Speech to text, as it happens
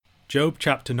Job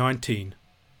chapter 19.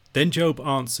 Then Job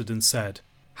answered and said,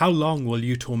 How long will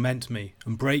you torment me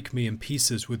and break me in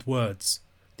pieces with words?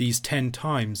 These 10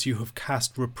 times you have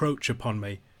cast reproach upon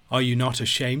me. Are you not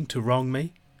ashamed to wrong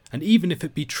me? And even if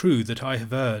it be true that I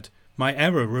have erred, my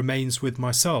error remains with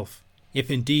myself. If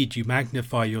indeed you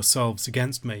magnify yourselves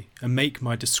against me and make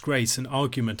my disgrace an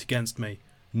argument against me,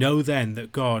 know then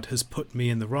that God has put me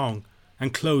in the wrong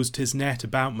and closed his net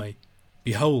about me.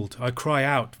 Behold, I cry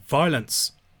out,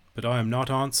 Violence! But I am not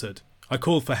answered. I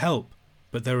call for help,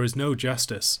 but there is no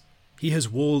justice. He has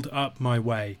walled up my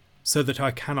way, so that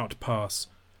I cannot pass,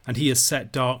 and he has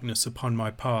set darkness upon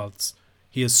my paths.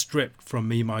 He has stripped from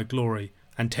me my glory,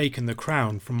 and taken the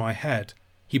crown from my head.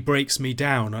 He breaks me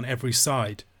down on every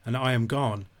side, and I am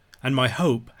gone, and my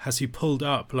hope has he pulled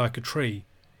up like a tree.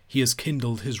 He has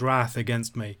kindled his wrath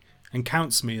against me, and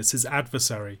counts me as his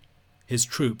adversary. His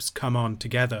troops come on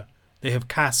together. They have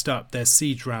cast up their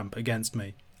siege ramp against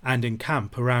me, and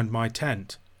encamp around my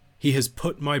tent. He has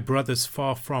put my brothers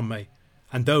far from me,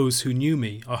 and those who knew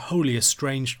me are wholly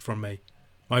estranged from me.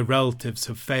 My relatives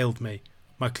have failed me,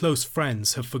 my close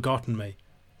friends have forgotten me.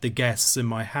 The guests in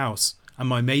my house and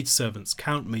my maidservants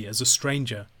count me as a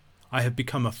stranger. I have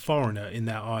become a foreigner in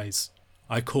their eyes.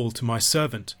 I call to my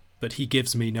servant, but he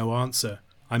gives me no answer.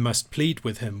 I must plead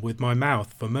with him with my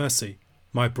mouth for mercy.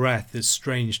 My breath is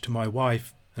strange to my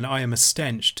wife, and I am a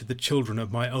stench to the children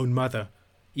of my own mother.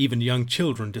 Even young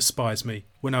children despise me.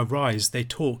 When I rise, they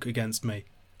talk against me.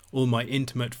 All my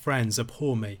intimate friends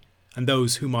abhor me, and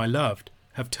those whom I loved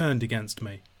have turned against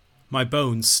me. My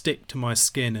bones stick to my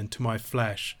skin and to my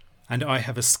flesh, and I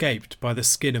have escaped by the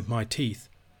skin of my teeth.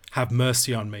 Have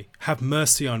mercy on me,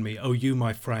 O you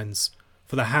my friends,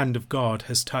 for the hand of God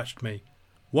has touched me.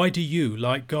 Why do you,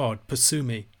 like God, pursue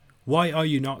me? Why are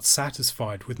you not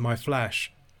satisfied with my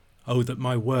flesh? Oh, that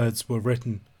my words were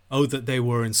written! Oh, that they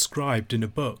were inscribed in a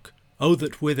book! Oh,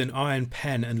 that with an iron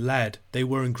pen and lead they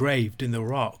were engraved in the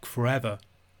rock forever!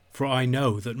 For I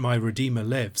know that my Redeemer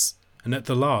lives, and at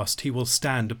the last he will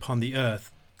stand upon the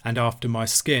earth. And after my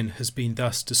skin has been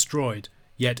thus destroyed,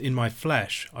 yet in my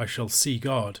flesh I shall see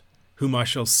God, whom I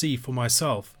shall see for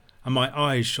myself, and my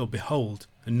eyes shall behold,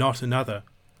 and not another.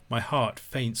 My heart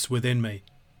faints within me.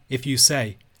 If you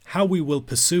say, How we will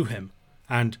pursue him,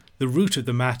 and the root of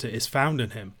the matter is found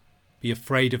in him, be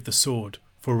afraid of the sword,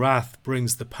 for wrath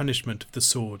brings the punishment of the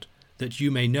sword, that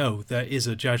you may know there is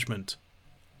a judgment.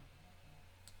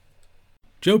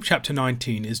 Job chapter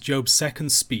 19 is Job's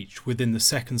second speech within the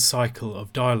second cycle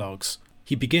of dialogues.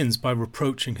 He begins by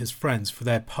reproaching his friends for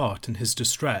their part in his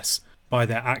distress. By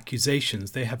their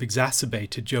accusations they have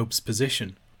exacerbated Job's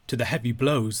position. To the heavy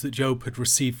blows that Job had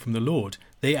received from the Lord,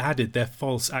 they added their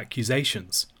false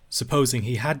accusations. Supposing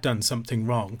he had done something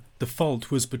wrong, the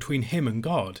fault was between him and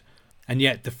God. And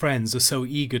yet the friends are so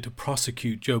eager to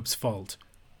prosecute Job's fault,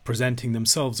 presenting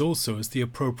themselves also as the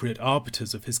appropriate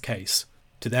arbiters of his case.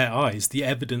 To their eyes, the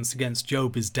evidence against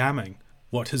Job is damning.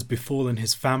 What has befallen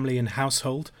his family and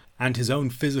household, and his own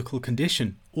physical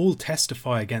condition, all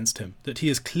testify against him, that he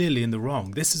is clearly in the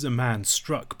wrong. This is a man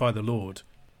struck by the Lord.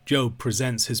 Job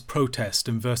presents his protest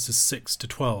in verses 6 to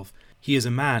 12. He is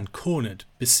a man cornered,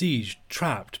 besieged,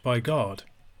 trapped by God.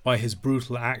 By his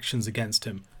brutal actions against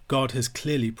him, God has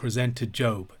clearly presented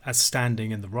Job as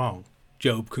standing in the wrong.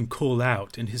 Job can call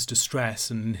out in his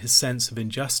distress and in his sense of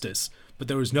injustice, but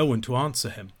there is no one to answer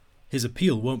him. His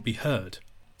appeal won't be heard.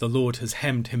 The Lord has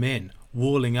hemmed him in,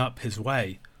 walling up his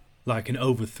way. Like an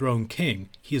overthrown king,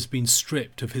 he has been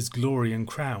stripped of his glory and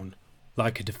crown.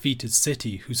 Like a defeated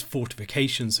city whose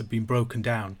fortifications have been broken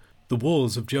down, the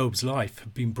walls of Job's life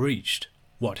have been breached.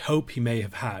 What hope he may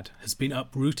have had has been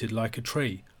uprooted like a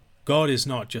tree. God is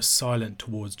not just silent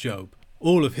towards Job.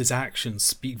 All of his actions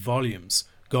speak volumes.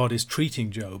 God is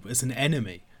treating Job as an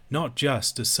enemy, not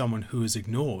just as someone who is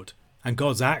ignored. And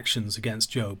God's actions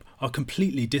against Job are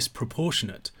completely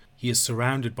disproportionate. He is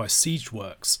surrounded by siege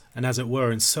works, and as it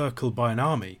were encircled by an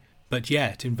army. But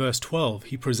yet, in verse 12,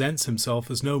 he presents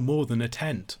himself as no more than a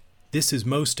tent. This is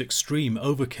most extreme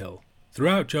overkill.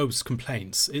 Throughout Job's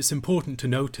complaints, it's important to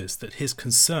notice that his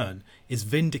concern is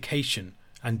vindication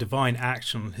and divine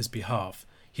action on his behalf.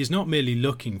 He is not merely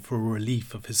looking for a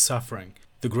relief of his suffering.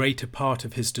 The greater part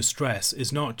of his distress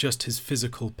is not just his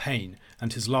physical pain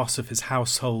and his loss of his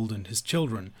household and his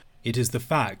children. It is the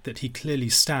fact that he clearly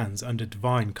stands under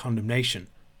divine condemnation.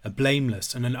 A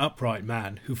blameless and an upright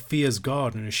man who fears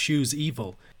God and eschews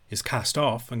evil is cast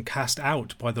off and cast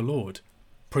out by the Lord,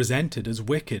 presented as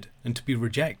wicked and to be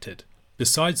rejected.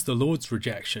 Besides the Lord's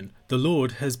rejection, the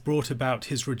Lord has brought about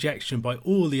his rejection by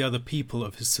all the other people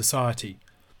of his society.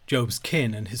 Job's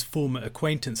kin and his former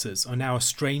acquaintances are now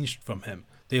estranged from him.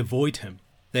 They avoid him.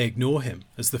 They ignore him,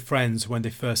 as the friends when they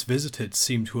first visited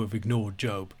seem to have ignored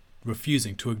Job,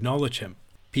 refusing to acknowledge him.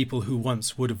 People who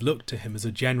once would have looked to him as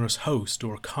a generous host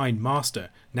or a kind master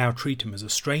now treat him as a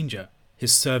stranger.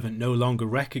 His servant no longer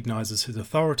recognizes his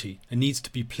authority and needs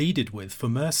to be pleaded with for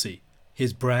mercy.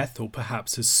 His breath, or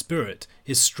perhaps his spirit,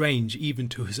 is strange even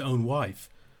to his own wife.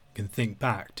 We can think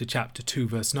back to chapter 2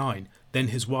 verse 9. Then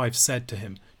his wife said to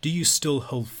him, "Do you still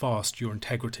hold fast your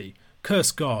integrity?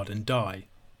 Curse God and die."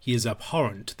 He is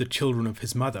abhorrent to the children of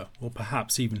his mother, or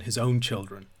perhaps even his own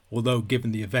children, although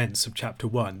given the events of chapter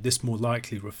 1, this more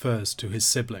likely refers to his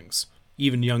siblings.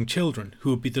 Even young children, who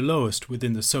would be the lowest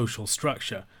within the social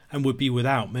structure, and would be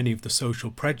without many of the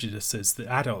social prejudices that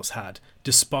adults had,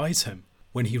 despise him.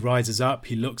 When he rises up,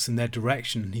 he looks in their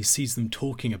direction and he sees them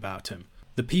talking about him.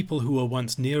 The people who were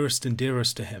once nearest and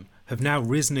dearest to him have now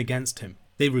risen against him.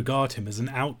 They regard him as an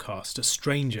outcast, a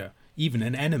stranger, even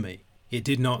an enemy. It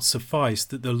did not suffice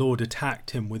that the Lord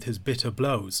attacked him with his bitter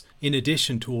blows. In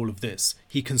addition to all of this,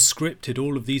 he conscripted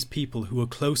all of these people who were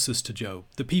closest to Job,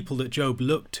 the people that Job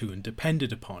looked to and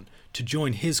depended upon, to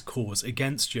join his cause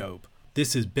against Job.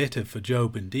 This is bitter for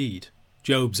Job indeed.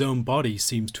 Job's own body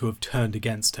seems to have turned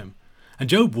against him. And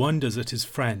Job wonders at his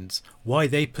friends why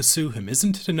they pursue him.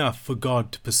 Isn't it enough for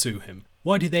God to pursue him?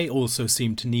 Why do they also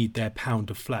seem to need their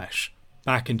pound of flesh?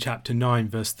 Back in chapter 9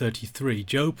 verse 33,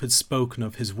 Job had spoken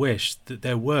of his wish that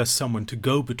there were someone to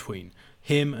go between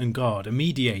him and God, a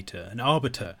mediator, an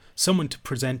arbiter, someone to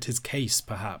present his case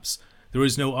perhaps. There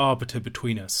is no arbiter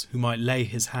between us who might lay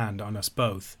his hand on us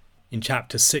both. In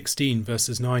chapter 16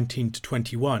 verses 19 to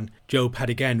 21, Job had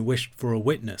again wished for a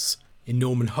witness. In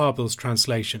Norman Harbell's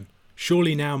translation,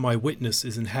 "Surely now my witness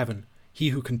is in heaven. He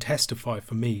who can testify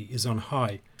for me is on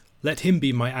high. Let him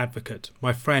be my advocate,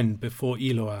 my friend before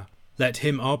Eloah. Let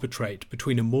him arbitrate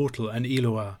between a mortal and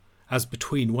Eloah, as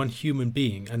between one human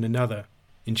being and another."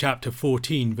 In chapter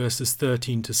 14, verses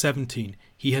 13 to 17,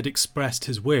 he had expressed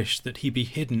his wish that he be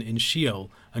hidden in Sheol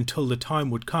until the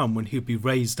time would come when he would be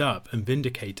raised up and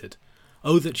vindicated.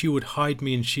 "Oh, that you would hide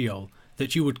me in Sheol,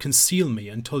 that you would conceal me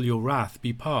until your wrath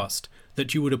be past,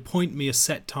 that you would appoint me a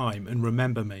set time and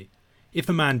remember me. If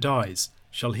a man dies,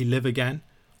 shall he live again?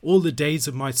 All the days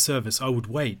of my service I would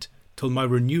wait, till my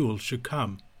renewal should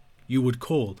come. You would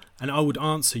call, and I would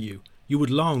answer you. You would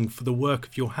long for the work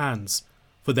of your hands.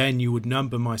 For then you would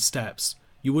number my steps.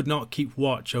 You would not keep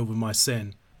watch over my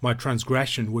sin. My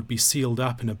transgression would be sealed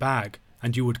up in a bag,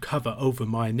 and you would cover over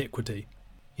my iniquity."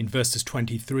 In verses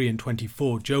 23 and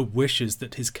 24, Job wishes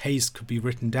that his case could be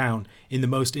written down in the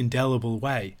most indelible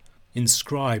way,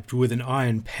 inscribed with an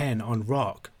iron pen on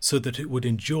rock, so that it would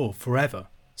endure forever,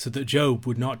 so that Job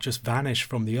would not just vanish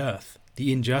from the earth,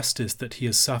 the injustice that he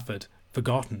has suffered,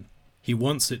 forgotten. He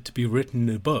wants it to be written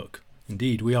in a book.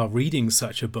 Indeed, we are reading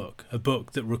such a book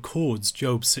that records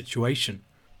Job's situation.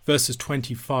 Verses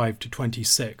 25 to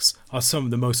 26 are some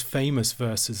of the most famous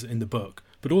verses in the book,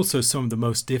 but also some of the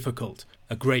most difficult.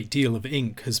 A great deal of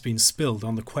ink has been spilled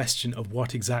on the question of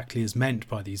what exactly is meant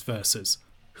by these verses.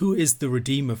 Who is the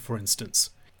Redeemer, for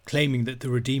instance? Claiming that the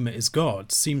Redeemer is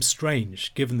God seems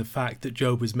strange, given the fact that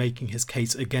Job is making his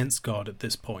case against God at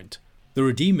this point. The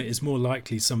Redeemer is more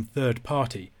likely some third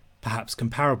party, perhaps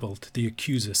comparable to the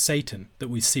accuser Satan that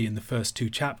we see in the first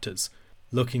two chapters.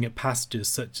 Looking at passages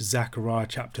such as Zechariah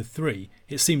chapter 3,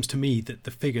 it seems to me that the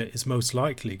figure is most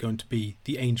likely going to be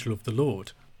the angel of the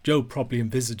Lord. Job probably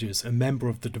envisages a member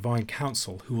of the divine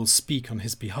council who will speak on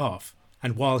his behalf,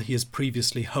 and while he has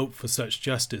previously hoped for such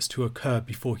justice to occur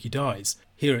before he dies,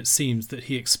 here it seems that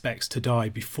he expects to die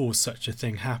before such a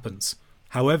thing happens.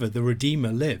 However, the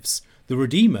Redeemer lives. The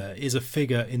Redeemer is a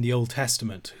figure in the Old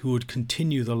Testament who would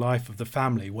continue the life of the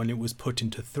family when it was put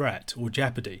into threat or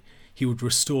jeopardy. He would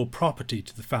restore property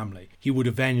to the family. He would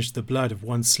avenge the blood of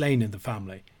one slain in the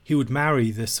family. He would marry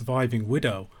the surviving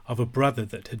widow of a brother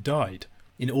that had died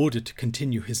in order to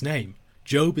continue his name.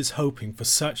 Job is hoping for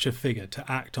such a figure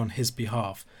to act on his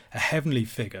behalf, a heavenly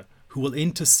figure who will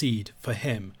intercede for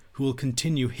him, who will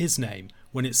continue his name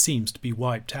when it seems to be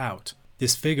wiped out.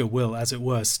 This figure will, as it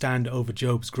were, stand over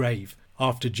Job's grave.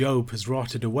 After Job has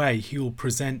rotted away, he will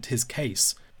present his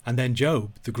case, and then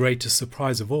Job, the greatest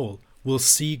surprise of all, will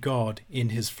see God in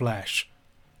his flesh.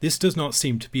 This does not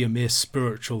seem to be a mere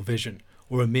spiritual vision,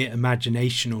 or a mere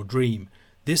imagination or dream.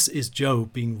 This is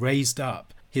Job being raised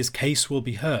up. His case will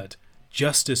be heard,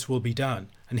 justice will be done,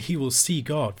 and he will see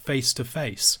God face to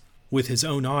face. With his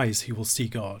own eyes he will see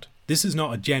God. This is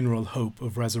not a general hope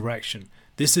of resurrection.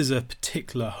 This is a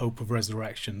particular hope of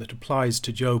resurrection that applies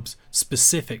to Job's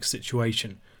specific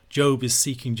situation. Job is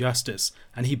seeking justice,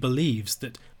 and he believes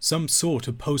that some sort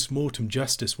of post-mortem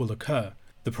justice will occur.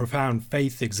 The profound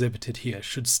faith exhibited here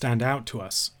should stand out to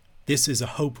us. This is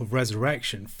a hope of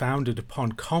resurrection founded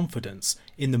upon confidence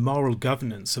in the moral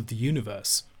governance of the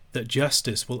universe, that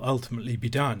justice will ultimately be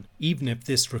done, even if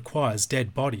this requires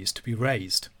dead bodies to be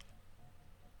raised.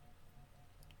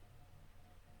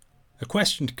 A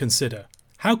question to consider: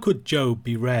 how could Job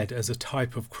be read as a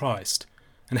type of Christ,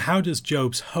 and how does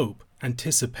Job's hope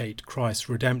anticipate Christ's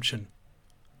redemption?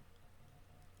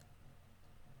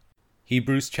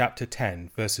 Hebrews chapter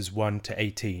 10 verses 1 to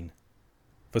 18.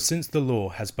 For since the law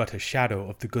has but a shadow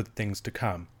of the good things to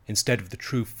come, instead of the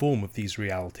true form of these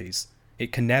realities,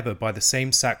 it can never, by the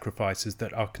same sacrifices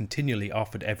that are continually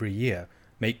offered every year,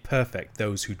 make perfect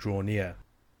those who draw near.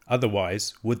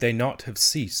 Otherwise would they not have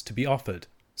ceased to be offered,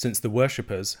 since the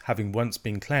worshippers, having once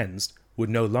been cleansed, would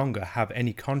no longer have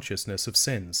any consciousness of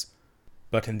sins.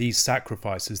 But in these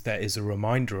sacrifices there is a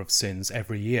reminder of sins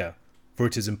every year, for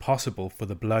it is impossible for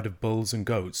the blood of bulls and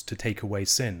goats to take away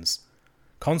sins.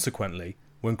 Consequently,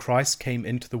 when Christ came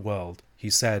into the world,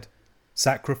 he said,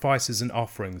 "Sacrifices and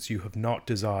offerings you have not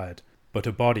desired, but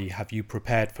a body have you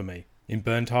prepared for me. In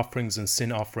burnt offerings and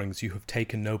sin offerings you have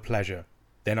taken no pleasure.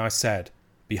 Then I said,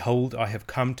 Behold, I have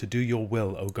come to do your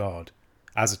will, O God,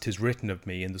 as it is written of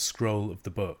me in the scroll of the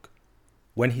book."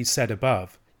 When he said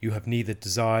above, "You have neither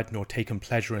desired nor taken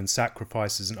pleasure in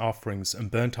sacrifices and offerings and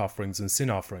burnt offerings and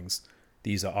sin offerings,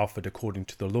 these are offered according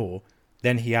to the law,"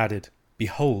 then he added,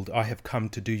 "Behold, I have come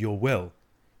to do your will."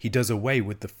 He does away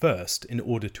with the first in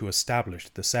order to establish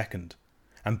the second.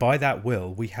 And by that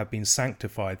will we have been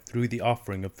sanctified through the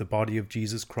offering of the body of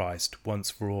Jesus Christ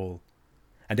once for all.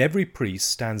 And every priest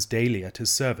stands daily at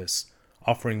his service,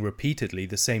 offering repeatedly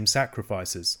the same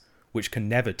sacrifices, which can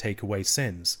never take away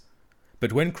sins.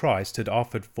 But when Christ had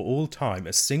offered for all time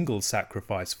a single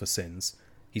sacrifice for sins,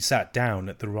 he sat down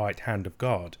at the right hand of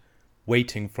God,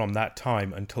 waiting from that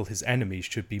time until his enemies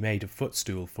should be made a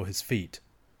footstool for his feet.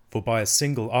 For by a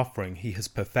single offering he has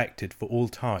perfected for all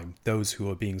time those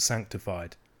who are being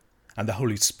sanctified. And the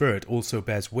Holy Spirit also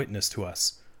bears witness to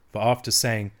us, for after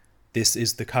saying, "This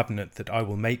is the covenant that I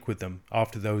will make with them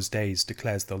after those days,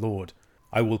 declares the Lord.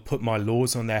 I will put my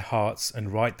laws on their hearts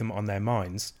and write them on their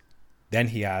minds." Then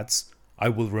he adds, "I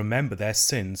will remember their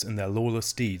sins and their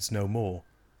lawless deeds no more."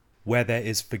 Where there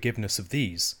is forgiveness of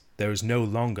these, there is no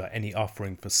longer any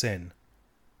offering for sin.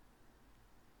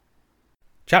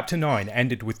 Chapter 9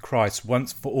 ended with Christ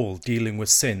once for all dealing with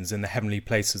sins in the heavenly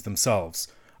places themselves,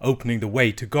 opening the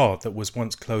way to God that was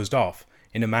once closed off,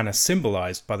 in a manner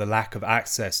symbolized by the lack of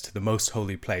access to the most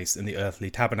holy place in the earthly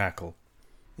tabernacle.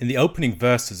 In the opening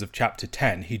verses of chapter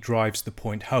 10 he drives the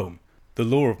point home. The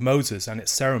law of Moses and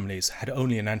its ceremonies had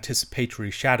only an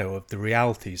anticipatory shadow of the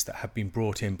realities that had been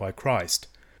brought in by Christ.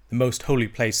 The most holy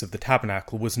place of the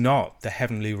tabernacle was not the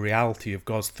heavenly reality of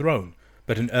God's throne,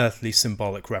 but an earthly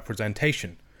symbolic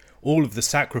representation. All of the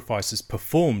sacrifices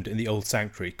performed in the old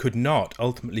sanctuary could not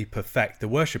ultimately perfect the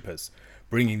worshippers,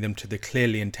 bringing them to the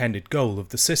clearly intended goal of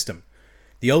the system.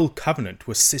 The old covenant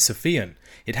was Sisyphean.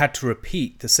 It had to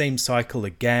repeat the same cycle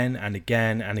again and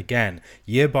again and again,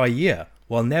 year by year,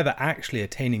 while never actually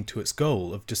attaining to its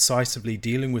goal of decisively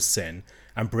dealing with sin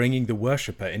and bringing the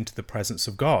worshipper into the presence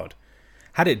of God.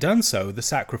 Had it done so, the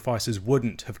sacrifices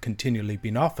wouldn't have continually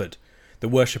been offered. The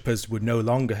worshippers would no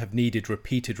longer have needed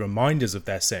repeated reminders of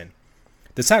their sin.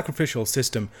 The sacrificial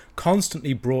system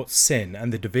constantly brought sin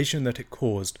and the division that it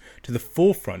caused to the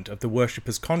forefront of the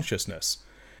worshipper's consciousness.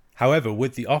 However,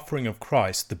 with the offering of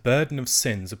Christ, the burden of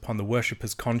sins upon the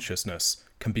worshipper's consciousness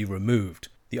can be removed.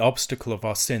 The obstacle of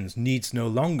our sins needs no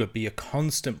longer be a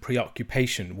constant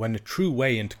preoccupation when a true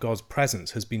way into God's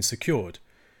presence has been secured.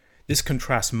 This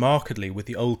contrasts markedly with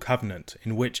the Old Covenant,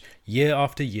 in which year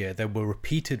after year there were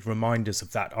repeated reminders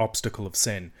of that obstacle of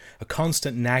sin, a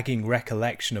constant nagging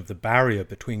recollection of the barrier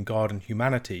between God and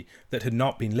humanity that had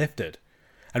not been lifted.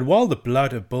 And while the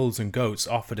blood of bulls and goats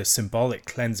offered a symbolic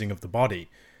cleansing of the body,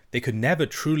 they could never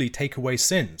truly take away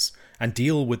sins and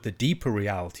deal with the deeper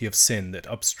reality of sin that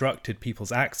obstructed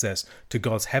people's access to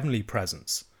God's heavenly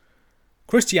presence.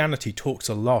 Christianity talks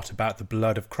a lot about the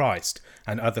blood of Christ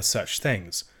and other such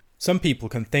things. Some people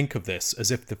can think of this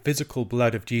as if the physical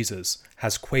blood of Jesus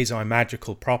has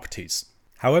quasi-magical properties.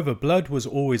 However, blood was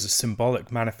always a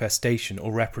symbolic manifestation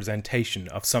or representation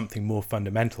of something more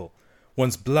fundamental.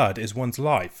 One's blood is one's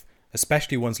life,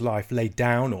 especially one's life laid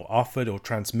down or offered or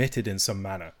transmitted in some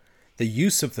manner. The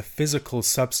use of the physical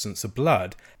substance of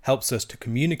blood helps us to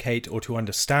communicate or to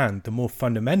understand the more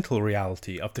fundamental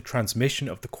reality of the transmission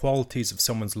of the qualities of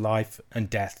someone's life and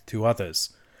death to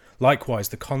others. Likewise,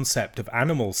 the concept of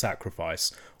animal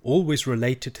sacrifice always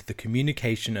related to the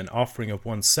communication and offering of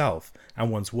oneself and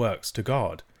one's works to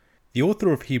God. The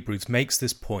author of Hebrews makes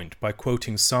this point by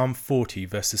quoting Psalm 40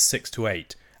 verses 6 to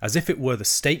 8, as if it were the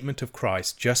statement of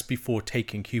Christ just before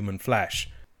taking human flesh.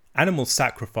 Animal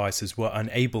sacrifices were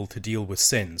unable to deal with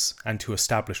sins and to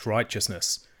establish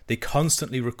righteousness. They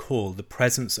constantly recall the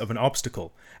presence of an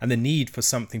obstacle and the need for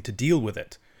something to deal with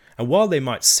it. And while they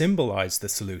might symbolize the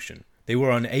solution, they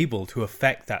were unable to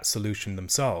effect that solution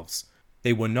themselves.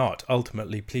 They were not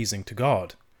ultimately pleasing to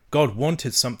God. God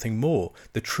wanted something more,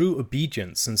 the true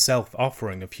obedience and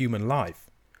self-offering of human life.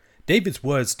 David's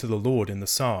words to the Lord in the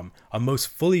psalm are most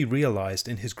fully realized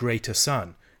in his greater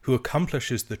Son, who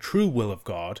accomplishes the true will of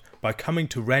God by coming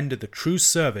to render the true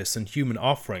service and human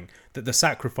offering that the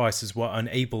sacrifices were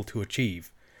unable to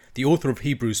achieve. The author of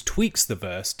Hebrews tweaks the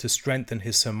verse to strengthen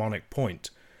his sermonic point.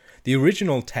 The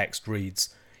original text reads,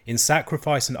 "In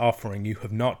sacrifice and offering you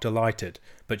have not delighted,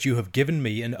 but you have given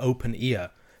me an open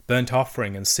ear. Burnt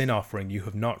offering and sin offering you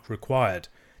have not required.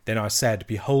 Then I said,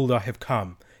 Behold, I have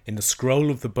come. In the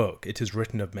scroll of the book it is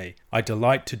written of me, I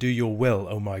delight to do your will,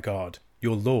 O my God.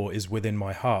 Your law is within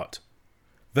my heart."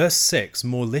 Verse 6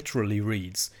 more literally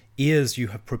reads, "Ears you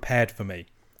have prepared for me,"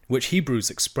 which Hebrews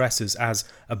expresses as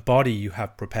a body you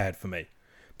have prepared for me.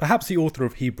 Perhaps the author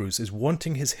of Hebrews is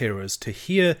wanting his hearers to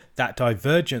hear that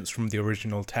divergence from the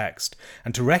original text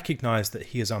and to recognize that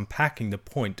he is unpacking the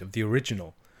point of the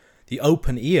original. The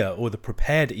open ear, or the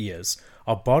prepared ears,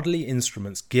 are bodily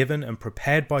instruments given and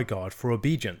prepared by God for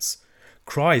obedience.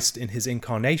 Christ, in his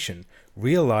incarnation,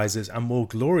 realizes and more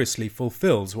gloriously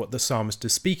fulfills what the psalmist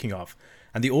is speaking of,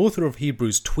 and the author of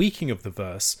Hebrews' tweaking of the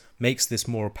verse makes this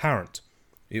more apparent.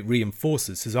 It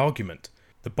reinforces his argument.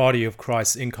 The body of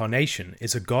Christ's incarnation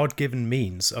is a God-given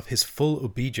means of his full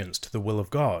obedience to the will of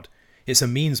God. It's a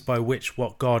means by which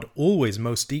what God always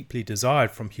most deeply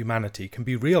desired from humanity can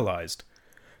be realized.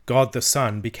 God the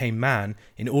Son became man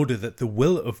in order that the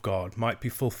will of God might be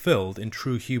fulfilled in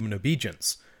true human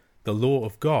obedience. The law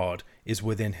of God is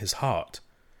within his heart.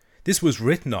 This was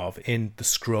written of in the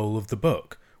scroll of the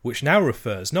book, which now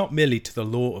refers not merely to the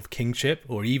law of kingship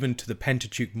or even to the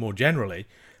Pentateuch more generally,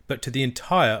 but to the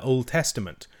entire Old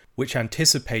Testament, which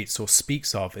anticipates or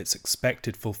speaks of its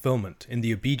expected fulfillment in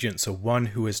the obedience of one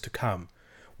who is to come.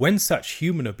 When such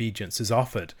human obedience is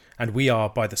offered, and we are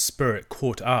by the Spirit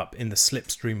caught up in the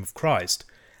slipstream of Christ,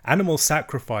 animal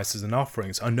sacrifices and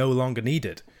offerings are no longer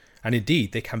needed, and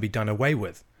indeed they can be done away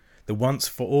with. The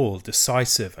once-for-all,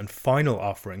 decisive and final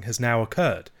offering has now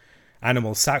occurred.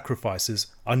 Animal sacrifices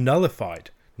are nullified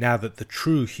now that the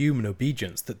true human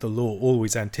obedience that the law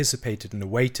always anticipated and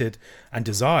awaited and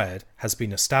desired has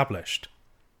been established.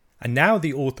 And now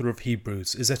the author of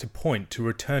Hebrews is at a point to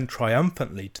return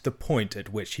triumphantly to the point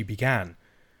at which he began.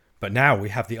 But now we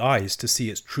have the eyes to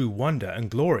see its true wonder and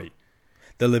glory.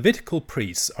 The Levitical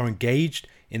priests are engaged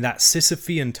in that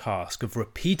Sisyphean task of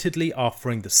repeatedly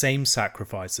offering the same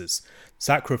sacrifices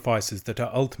that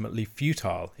are ultimately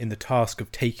futile in the task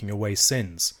of taking away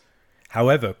sins.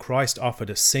 However, Christ offered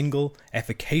a single,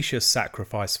 efficacious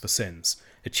sacrifice for sins,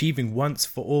 achieving once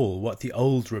for all what the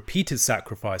old repeated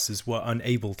sacrifices were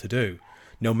unable to do,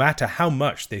 no matter how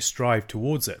much they strived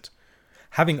towards it.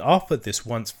 Having offered this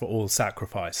once for all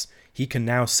sacrifice, he can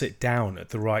now sit down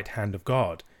at the right hand of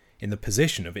God, in the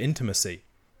position of intimacy.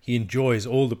 He enjoys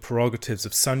all the prerogatives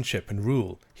of sonship and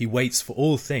rule. He waits for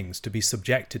all things to be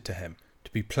subjected to him,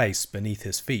 to be placed beneath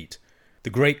his feet. The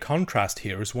great contrast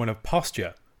here is one of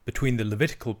posture, between the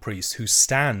Levitical priests who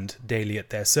stand daily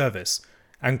at their service,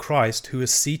 and Christ who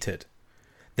is seated.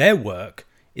 Their work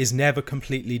is never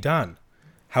completely done.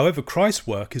 However, Christ's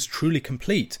work is truly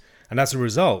complete, and as a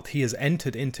result he has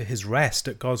entered into his rest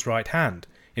at God's right hand,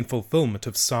 in fulfillment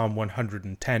of Psalm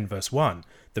 110 verse 1,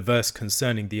 the verse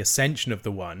concerning the ascension of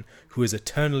the one who is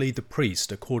eternally the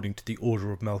priest according to the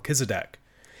order of Melchizedek.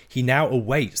 He now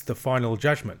awaits the final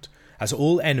judgment, as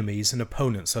all enemies and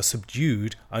opponents are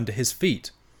subdued under his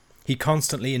feet. He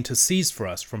constantly intercedes for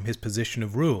us from his position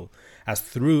of rule, as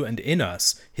through and in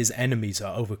us his enemies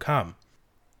are overcome.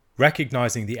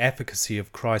 Recognizing the efficacy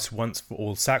of Christ's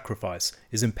once-for-all sacrifice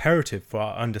is imperative for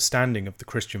our understanding of the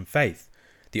Christian faith.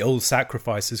 The old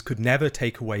sacrifices could never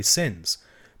take away sins,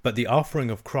 but the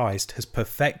offering of Christ has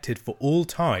perfected for all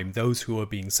time those who are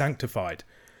being sanctified.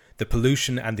 The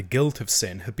pollution and the guilt of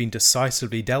sin have been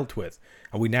decisively dealt with,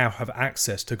 and we now have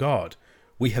access to God.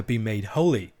 We have been made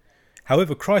holy.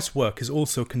 However, Christ's work is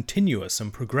also continuous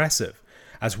and progressive,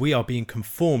 as we are being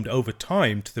conformed over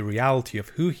time to the reality of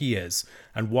who he is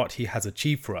and what he has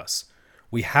achieved for us.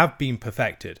 We have been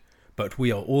perfected, but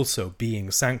we are also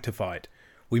being sanctified.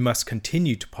 We must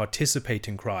continue to participate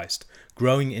in Christ,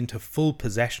 growing into full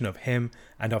possession of him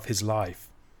and of his life.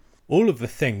 All of the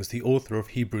things the author of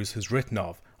Hebrews has written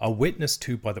of are witnessed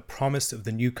to by the promise of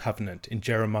the new covenant in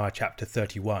Jeremiah chapter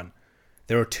 31.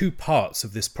 There are two parts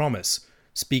of this promise.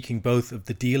 speaking both of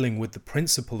the dealing with the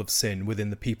principle of sin within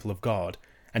the people of God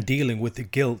and dealing with the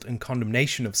guilt and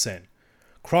condemnation of sin.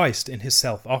 Christ, in his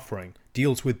self-offering,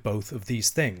 deals with both of these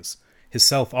things. His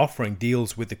self-offering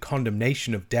deals with the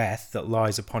condemnation of death that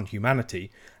lies upon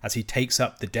humanity as he takes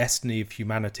up the destiny of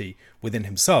humanity within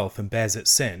himself and bears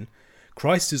its sin.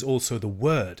 Christ is also the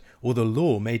Word, or the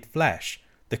law made flesh,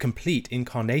 the complete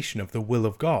incarnation of the will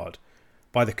of God.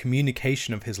 By the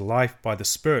communication of his life by the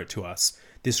Spirit to us,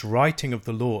 this writing of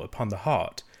the law upon the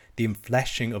heart, the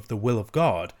enfleshing of the will of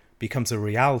God, becomes a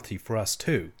reality for us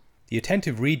too. The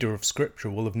attentive reader of Scripture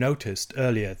will have noticed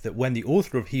earlier that when the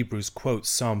author of Hebrews quotes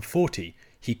Psalm 40,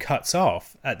 he cuts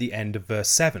off at the end of verse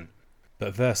 7.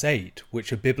 But verse 8,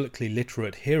 which a biblically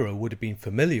literate hearer would have been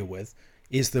familiar with,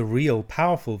 is the real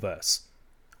powerful verse.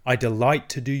 I delight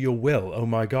to do your will, O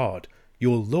my God.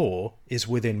 Your law is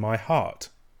within my heart.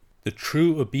 The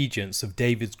true obedience of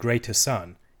David's greater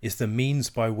son is the means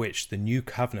by which the new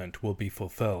covenant will be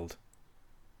fulfilled.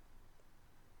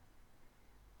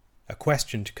 A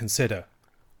question to consider.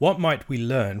 What might we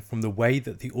learn from the way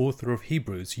that the author of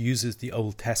Hebrews uses the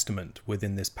Old Testament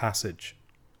within this passage?